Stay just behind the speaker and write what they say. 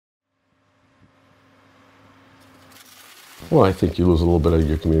Well, I think you lose a little bit of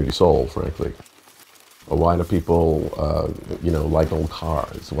your community soul, frankly. Why do people, like old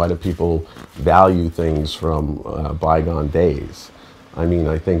cars? Why do people value things from bygone days? I mean,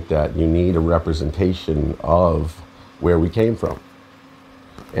 I think that you need a representation of where we came from.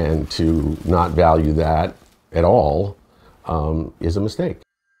 And to not value that at all is a mistake.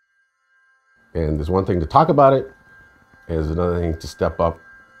 And there's one thing to talk about it, and there's another thing to step up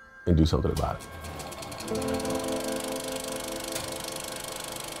and do something about it.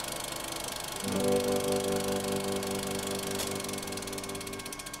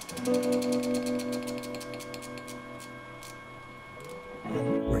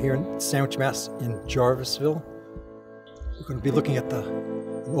 We're here in Sandwich, Mass. in Jarvisville. We're going to be looking at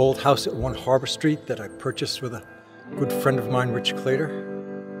an old house at 1 Harbor Street that I purchased with a good friend of mine, Rich Clater.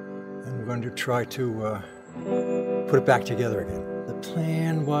 And we're going to try to put it back together again. The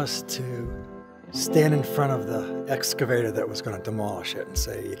plan was to stand in front of the excavator that was going to demolish it and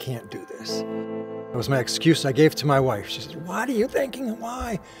say, you can't do this. That was my excuse I gave to my wife. She said, what are you thinking and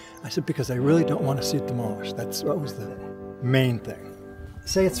why? I said, because I really don't want to see it demolished. That was the main thing.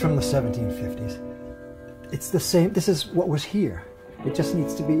 Say it's from the 1750s. It's the same, this is what was here. It just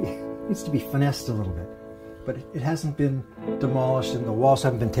needs to be finessed a little bit. But it hasn't been demolished and the walls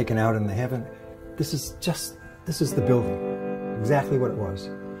haven't been taken out and they haven't. This is the building, exactly what it was.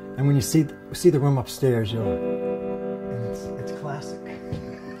 And when you see the room upstairs, and it's classic.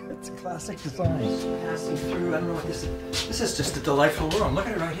 It's a classic design. Passing through, I don't know what this is. This is just a delightful room. Look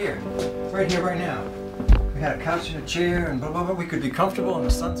at it right here, right now. We had a couch and a chair and blah, blah, blah. We could be comfortable and the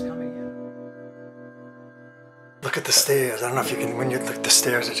sun's coming in. Look at the stairs. I don't know if you can, when you look, the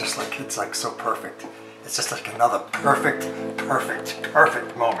stairs are just like, it's like so perfect. It's just like another perfect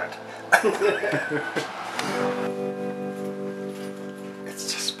moment.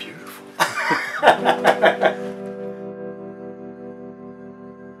 It's just beautiful.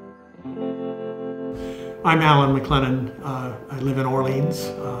 I'm Alan McLennan. I live in Orleans,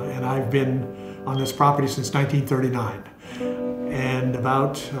 and I've been on this property since 1939. And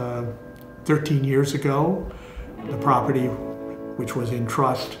about 13 years ago, the property, which was in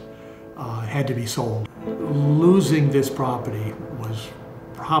trust, had to be sold. Losing this property was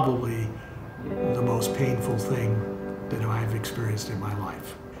probably the most painful thing that I've experienced in my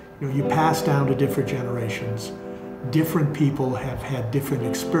life. You pass down to different generations. Different people have had different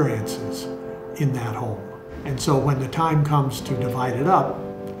experiences in that home. And so when the time comes to divide it up,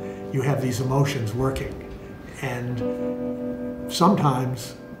 you have these emotions working. And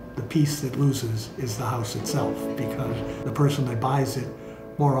sometimes the piece that loses is the house itself, because the person that buys it,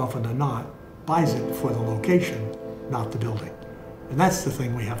 more often than not, buys it for the location, not the building. And that's the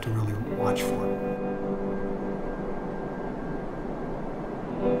thing we have to really watch for.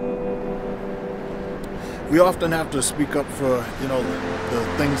 We often have to speak up for, the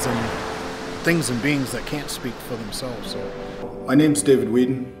things and beings that can't speak for themselves. So. My name's David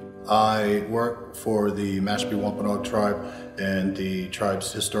Whedon. I work for the Mashpee Wampanoag tribe and the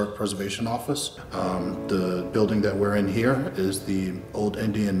tribe's Historic Preservation Office. The building that we're in here is the old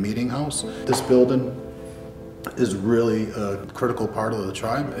Indian meeting house. This building is really a critical part of the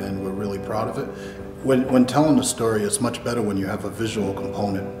tribe and we're really proud of it. When telling a story, it's much better when you have a visual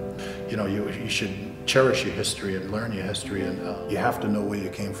component. You should cherish your history and learn your history, and you have to know where you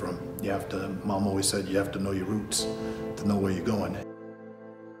came from. Mom always said, you have to know your roots to know where you're going.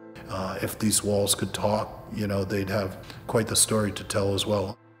 If these walls could talk, they'd have quite the story to tell as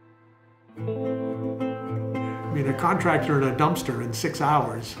well. I mean, a contractor in a dumpster in 6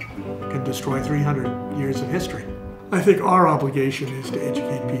 hours can destroy 300 years of history. I think our obligation is to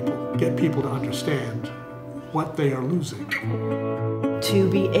educate people, get people to understand what they are losing. To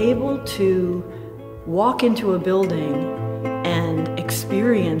be able to walk into a building and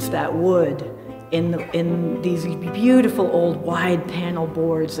experience that wood in these beautiful old wide panel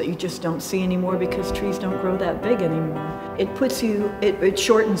boards that you just don't see anymore because trees don't grow that big anymore. It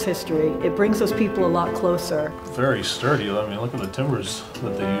shortens history. It brings those people a lot closer. Very sturdy. I mean, look at the timbers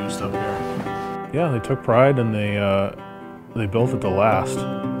that they used up here. Yeah, they took pride and they built it to last,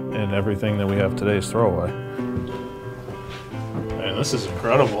 and everything that we have today is throwaway. And this is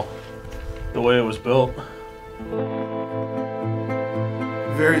incredible, the way it was built.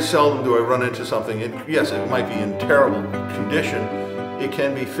 Very seldom do I run into something, yes, it might be in terrible condition. It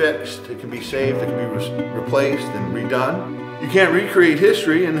can be fixed, it can be saved, it can be replaced and redone. You can't recreate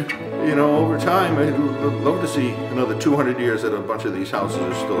history, and over time, I'd love to see another 200 years that a bunch of these houses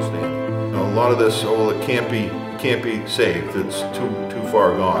are still standing. A lot of this, it can't be saved, it's too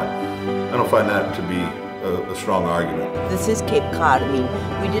far gone. I don't find that to be a strong argument. This is Cape Cod. I mean,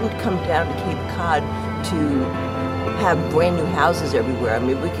 we didn't come down to Cape Cod to have brand new houses everywhere. I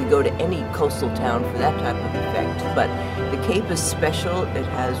mean, we could go to any coastal town for that type of effect, but the Cape is special. It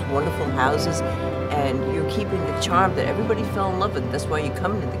has wonderful houses, and you're keeping the charm that everybody fell in love with. That's why you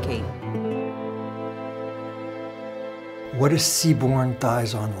come to the Cape. What is seaborn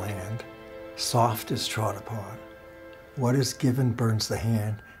dies on land, soft is trod upon. What is given burns the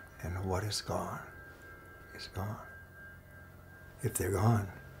hand, and what is gone is gone. If they're gone,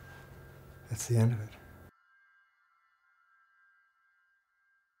 that's the end of it.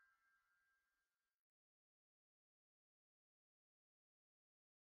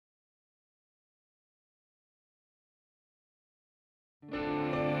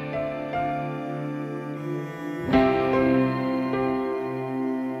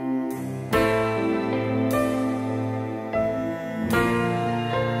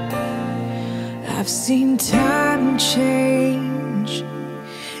 I've seen time change,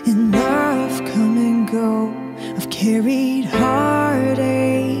 enough come and go. I've carried heartache,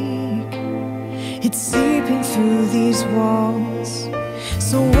 it's seeping through these walls.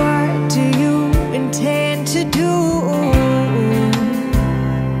 So what do you intend to do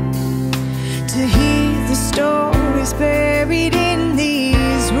to heed the stories buried in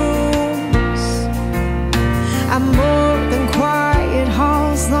these rooms? I'm more than quiet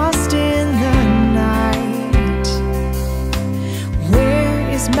halls lost in the night. Where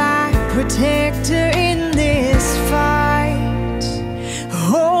is my protector